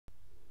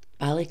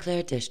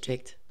Ballyclare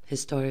District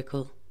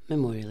Historical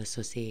Memorial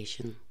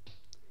Association.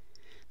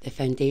 The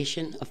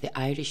foundation of the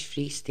Irish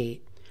Free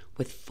State,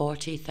 with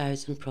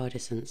 40,000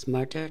 Protestants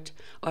murdered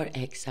or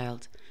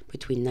exiled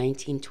between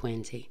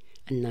 1920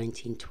 and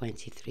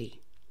 1923.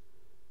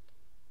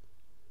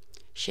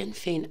 Sinn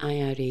Féin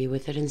IRA,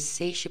 with their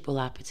insatiable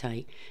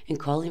appetite in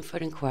calling for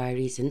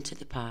inquiries into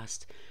the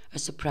past, are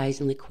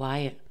surprisingly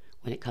quiet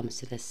when it comes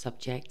to this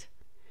subject.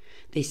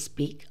 They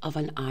speak of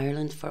an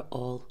Ireland for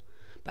all,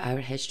 but our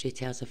history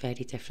tells a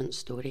very different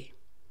story.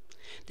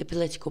 The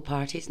political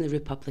parties in the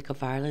Republic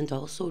of Ireland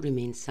also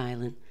remain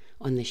silent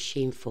on the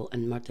shameful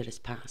and murderous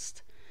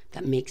past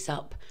that makes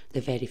up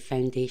the very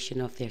foundation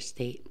of their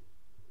state.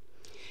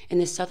 In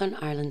the Southern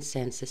Ireland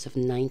census of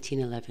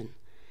 1911,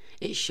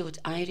 it showed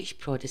Irish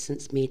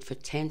Protestants made for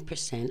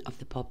 10% of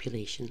the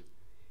population.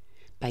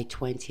 By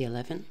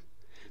 2011,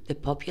 the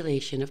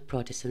population of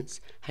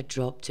Protestants had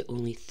dropped to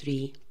only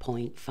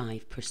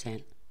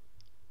 3.5%.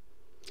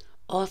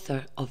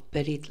 Author of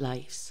Buried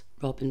Lives,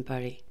 Robin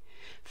Burry,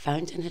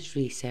 found in his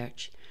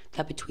research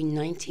that between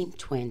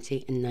 1920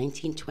 and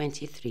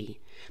 1923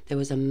 there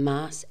was a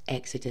mass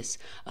exodus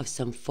of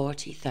some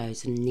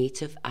 40,000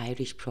 native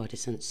Irish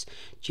Protestants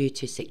due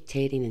to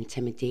sectarian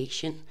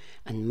intimidation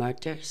and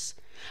murders,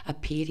 a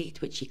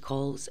period which he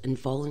calls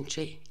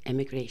involuntary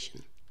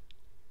immigration.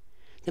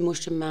 The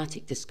most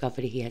dramatic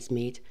discovery he has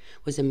made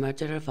was the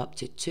murder of up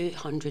to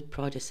 200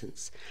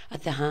 Protestants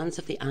at the hands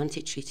of the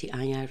anti-treaty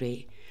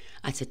IRA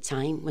at a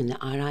time when the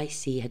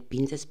RIC had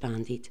been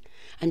disbanded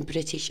and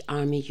British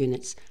Army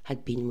units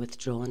had been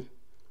withdrawn.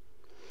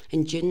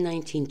 In June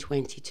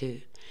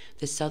 1922,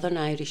 the Southern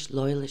Irish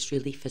Loyalist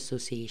Relief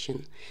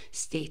Association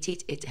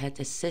stated it had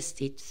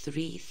assisted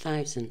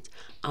 3,000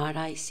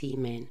 RIC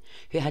men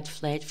who had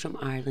fled from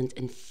Ireland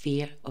in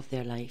fear of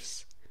their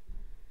lives.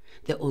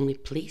 The only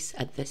police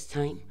at this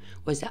time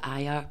was the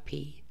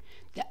IRP,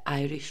 the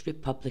Irish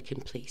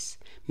Republican Police,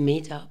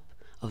 made up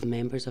of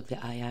members of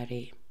the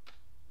IRA.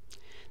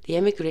 The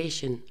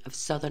immigration of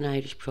Southern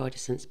Irish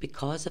Protestants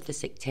because of the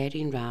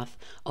sectarian wrath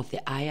of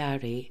the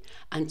IRA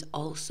and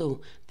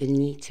also the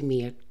Nee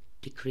Tamir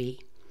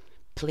decree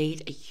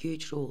played a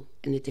huge role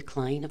in the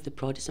decline of the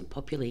Protestant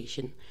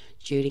population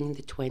during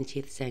the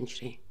 20th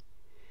century.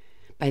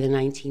 By the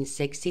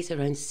 1960s,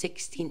 around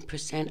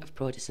 16% of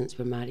Protestants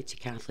were married to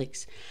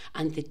Catholics,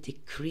 and the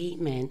decree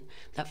meant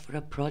that for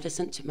a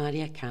Protestant to marry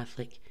a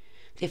Catholic,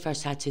 they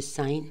first had to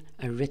sign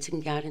a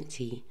written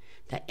guarantee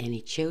that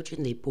any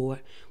children they bore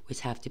would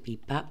have to be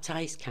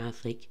baptised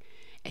Catholic,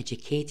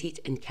 educated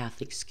in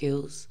Catholic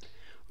schools,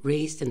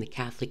 raised in the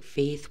Catholic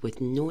faith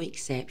with no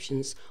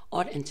exceptions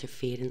or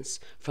interference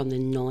from the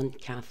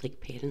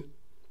non-Catholic parent.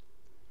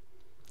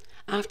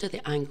 After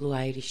the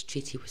Anglo-Irish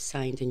Treaty was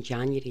signed in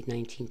January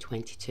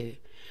 1922,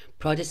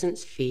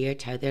 Protestants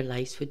feared how their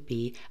lives would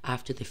be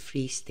after the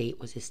Free State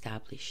was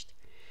established.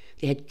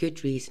 They had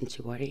good reason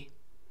to worry.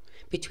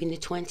 Between the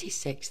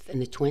 26th and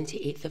the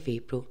 28th of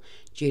April,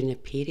 during a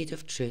period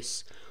of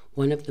truce,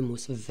 one of the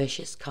most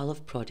vicious cull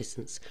of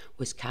Protestants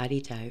was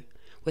carried out,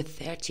 with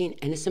 13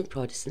 innocent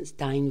Protestants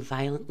dying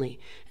violently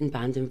in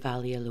Bandon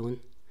Valley alone.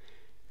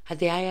 Had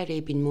the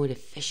IRA been more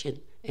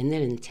efficient in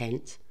their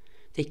intent,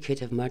 they could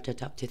have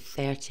murdered up to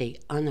 30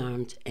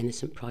 unarmed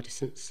innocent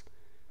Protestants.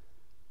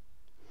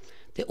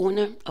 The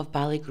owner of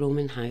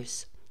Ballygroman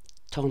House,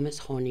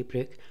 Thomas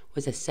Hornibrook,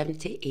 was a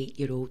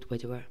 78-year-old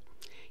widower.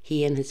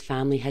 He and his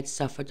family had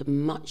suffered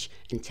much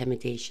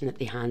intimidation at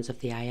the hands of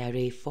the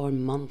IRA for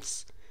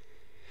months.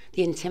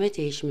 The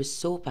intimidation was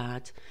so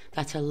bad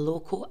that a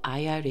local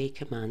IRA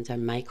commander,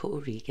 Michael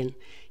O'Regan,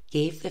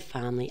 gave the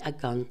family a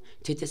gun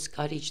to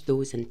discourage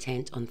those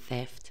intent on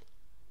theft.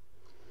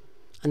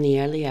 On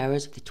the early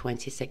hours of the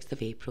 26th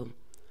of April,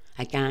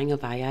 a gang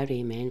of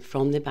IRA men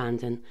from the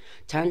Bandon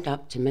turned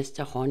up to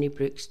Mr.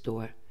 Hornibrook's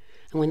door,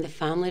 and when the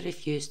family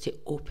refused to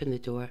open the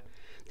door,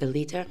 the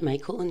leader,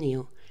 Michael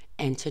O'Neill,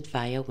 entered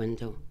via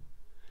window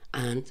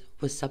and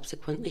was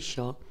subsequently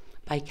shot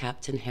by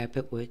Captain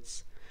Herbert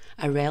Woods,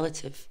 a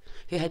relative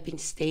who had been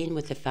staying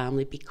with the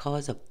family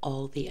because of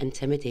all the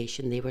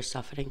intimidation they were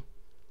suffering.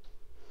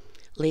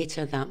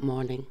 Later that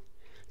morning,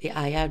 the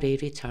IRA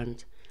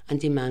returned and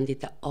demanded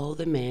that all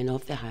the men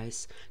of the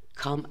house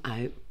come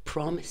out,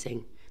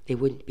 promising they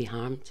wouldn't be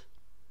harmed.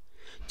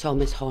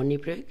 Thomas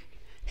Hornibrook,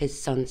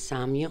 his son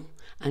Samuel,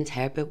 and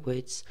Herbert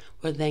Woods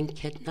were then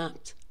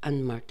kidnapped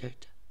and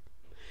murdered.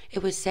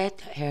 It was said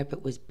that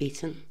Herbert was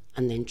beaten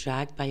and then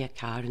dragged by a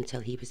car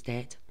until he was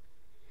dead.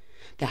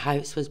 The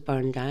house was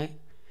burned out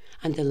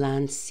and the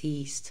land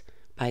seized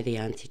by the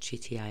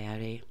anti-treaty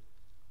IRA.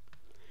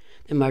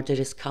 The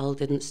murderous cull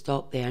didn't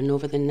stop there, and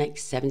over the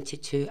next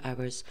 72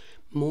 hours,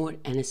 more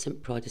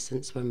innocent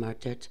Protestants were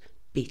murdered,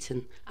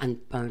 beaten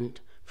and burned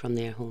from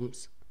their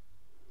homes.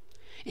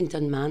 In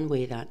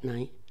Dunmanway that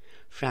night,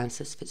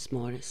 Francis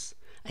Fitzmaurice,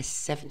 a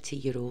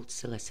 70-year-old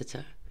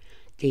solicitor,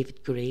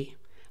 David Gray,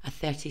 a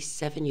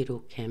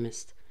 37-year-old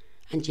chemist,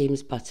 and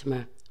James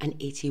Buttimer, an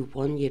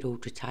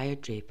 81-year-old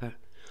retired draper,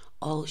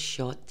 all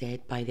shot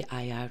dead by the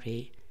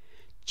IRA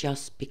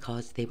just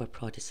because they were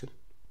Protestant.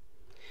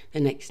 The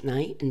next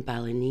night in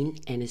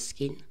Ballineen,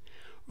 Enniskeane,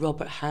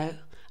 Robert Howe,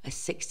 a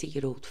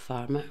 60-year-old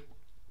farmer,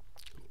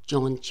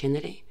 John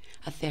Chinnery,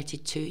 a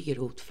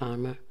 32-year-old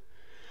farmer,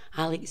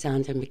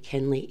 Alexander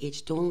McKinley,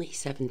 aged only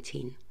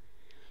 17,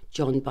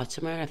 John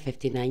Buttimer, a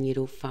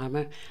 59-year-old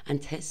farmer,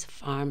 and his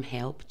farm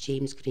help,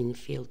 James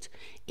Greenfield,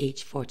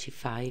 aged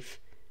 45,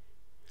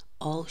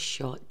 all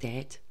shot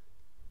dead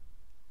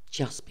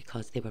just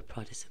because they were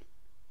Protestant.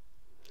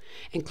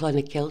 In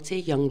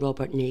Clonakilty, young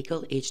Robert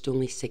Nagle, aged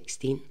only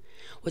 16,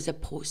 was a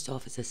post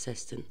office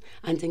assistant,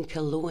 and in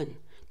Cologne,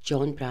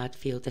 John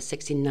Bradfield, a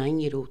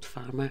 69-year-old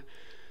farmer,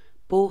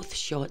 both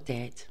shot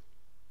dead.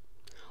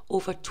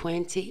 Over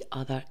 20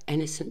 other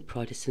innocent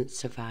Protestants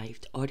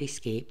survived or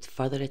escaped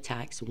further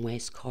attacks in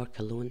West Cork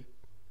alone.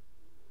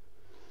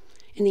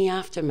 In the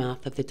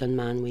aftermath of the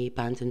Dunmanway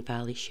Bandon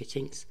Valley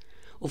shootings,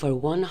 over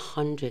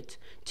 100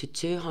 to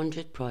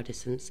 200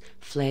 Protestants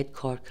fled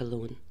Cork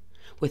alone,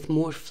 with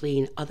more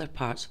fleeing other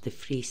parts of the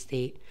Free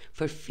State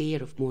for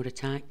fear of more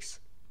attacks.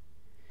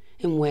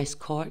 In West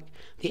Cork,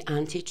 the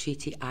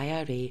anti-treaty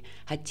IRA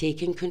had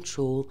taken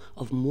control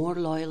of more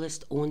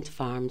Loyalist-owned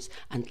farms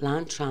and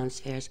land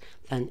transfers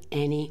than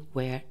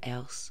anywhere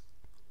else.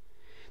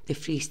 The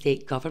Free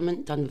State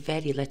government done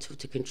very little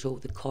to control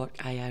the Cork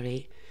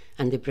IRA,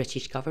 and the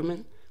British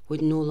government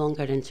would no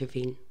longer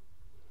intervene.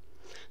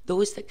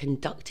 Those that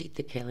conducted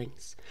the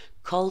killings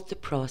called the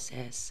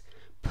process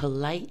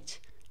polite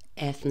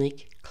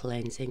ethnic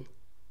cleansing,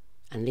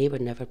 and they were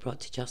never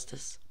brought to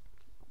justice.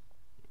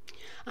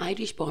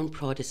 Irish-born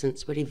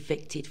Protestants were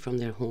evicted from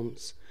their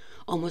homes.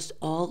 Almost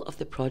all of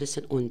the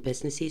Protestant-owned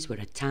businesses were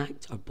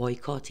attacked or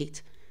boycotted.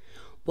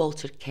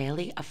 Walter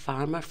Kelly, a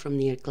farmer from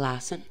near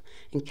Glasson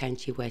in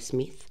County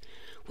Westmeath,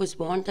 was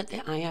warned that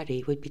the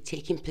IRA would be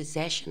taking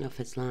possession of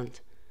his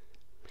land.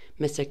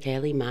 Mr.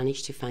 Kelly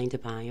managed to find a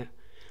buyer,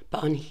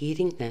 but on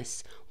hearing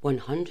this,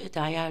 100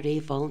 IRA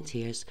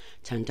volunteers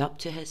turned up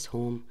to his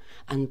home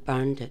and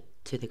burned it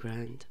to the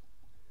ground.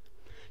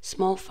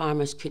 Small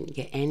farmers couldn't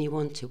get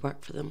anyone to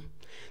work for them.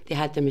 They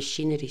had their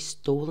machinery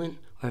stolen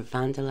or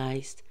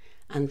vandalised,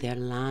 and their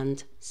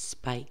land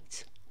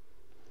spiked.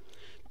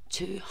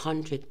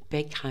 200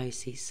 big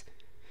houses,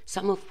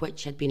 some of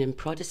which had been in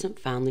Protestant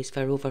families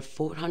for over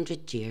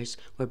 400 years,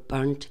 were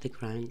burned to the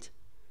ground.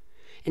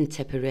 In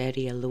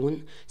Tipperary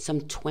alone,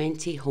 some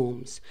 20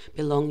 homes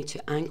belonging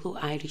to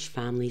Anglo-Irish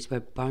families were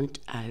burnt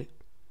out.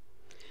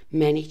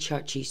 Many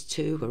churches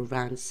too were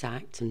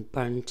ransacked and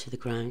burned to the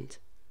ground.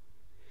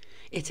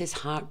 It is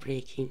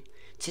heartbreaking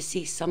to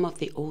see some of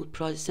the old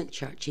Protestant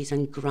churches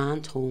and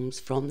grand homes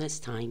from this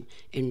time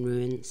in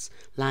ruins,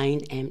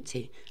 lying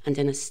empty and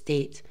in a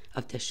state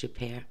of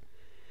disrepair.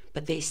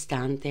 But they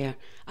stand there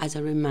as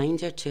a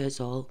reminder to us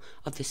all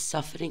of the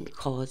suffering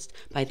caused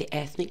by the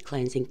ethnic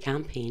cleansing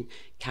campaign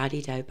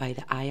carried out by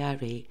the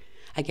IRA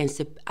against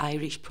the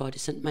Irish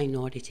Protestant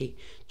minority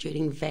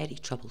during very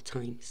troubled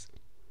times.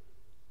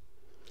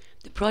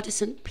 The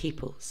Protestant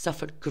people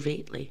suffered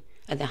greatly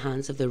at the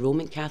hands of the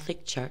Roman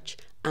Catholic Church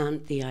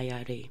and the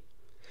IRA.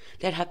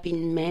 There have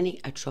been many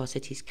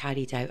atrocities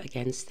carried out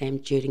against them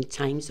during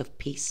times of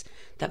peace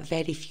that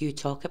very few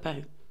talk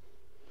about.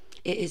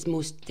 It is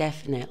most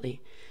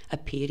definitely a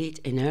period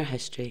in our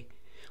history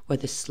where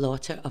the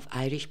slaughter of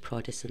Irish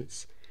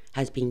Protestants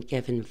has been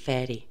given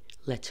very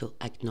little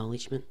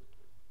acknowledgement.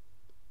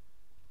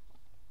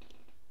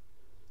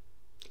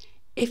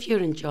 If you're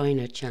enjoying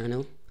our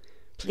channel,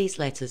 please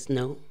let us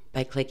know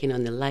by clicking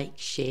on the like,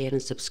 share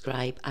and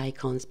subscribe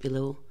icons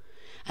below,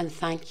 and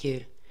thank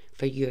you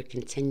for your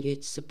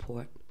continued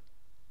support.